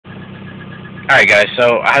Alright guys,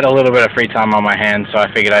 so I had a little bit of free time on my hands, so I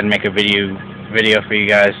figured I'd make a video for you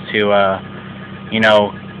guys to,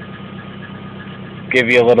 give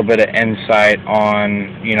you a little bit of insight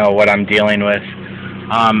on, what I'm dealing with.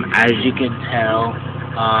 As you can tell,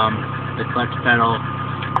 the clutch pedal,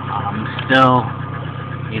 still,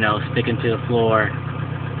 sticking to the floor.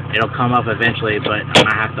 It'll come up eventually, but I'm going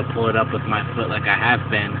to have to pull it up with my foot like I have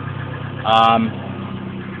been.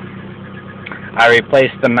 I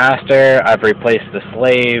replaced the master, I've replaced the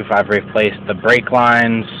slave, I've replaced the brake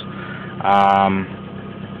lines.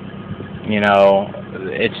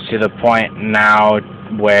 It's to the point now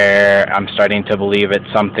where I'm starting to believe it's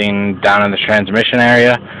something down in the transmission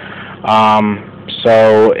area.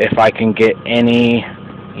 So if I can get any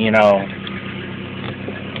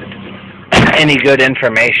good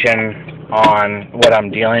information on what I'm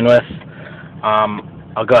dealing with,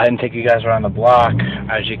 I'll go ahead and take you guys around the block.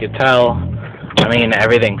 As you can tell,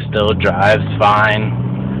 everything still drives fine.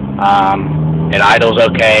 It idles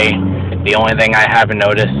okay. The only thing I haven't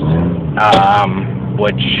noticed,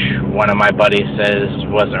 which one of my buddies says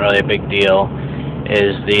wasn't really a big deal,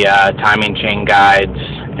 is the timing chain guides.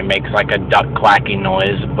 It makes like a duck clacking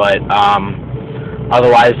noise, but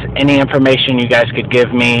otherwise, any information you guys could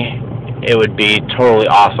give me, it would be totally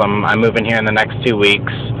awesome. I move in here in the next 2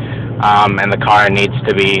 weeks, and the car needs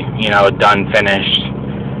to be, done, finished.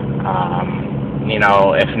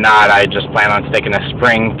 If not, I just plan on sticking a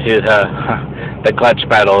spring to the clutch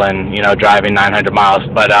pedal and, driving 900 miles.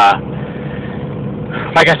 But,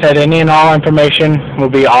 like I said, any and all information will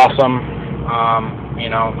be awesome.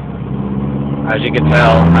 As you can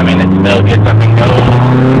tell, it still gets up and goes.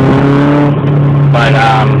 But,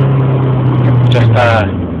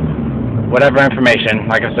 whatever information,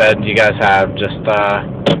 like I said, you guys have,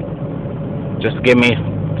 just give me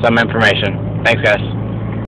some information. Thanks, guys.